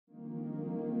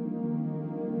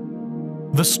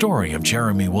The story of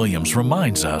Jeremy Williams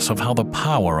reminds us of how the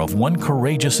power of one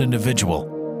courageous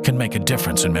individual can make a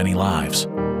difference in many lives,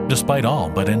 despite all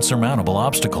but insurmountable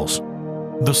obstacles.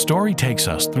 The story takes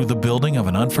us through the building of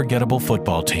an unforgettable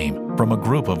football team from a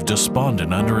group of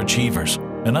despondent underachievers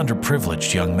and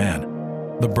underprivileged young men,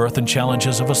 the birth and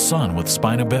challenges of a son with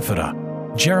spina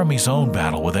bifida, Jeremy's own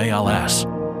battle with ALS,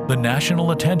 the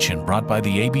national attention brought by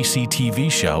the ABC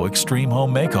TV show Extreme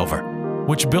Makeover,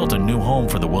 which built a new home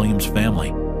for the Williams family,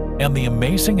 and the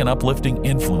amazing and uplifting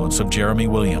influence of Jeremy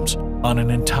Williams on an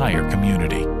entire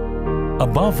community.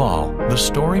 Above all, the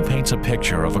story paints a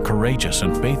picture of a courageous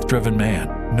and faith-driven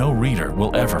man no reader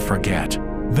will ever forget.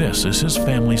 This is his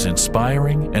family's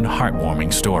inspiring and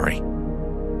heartwarming story.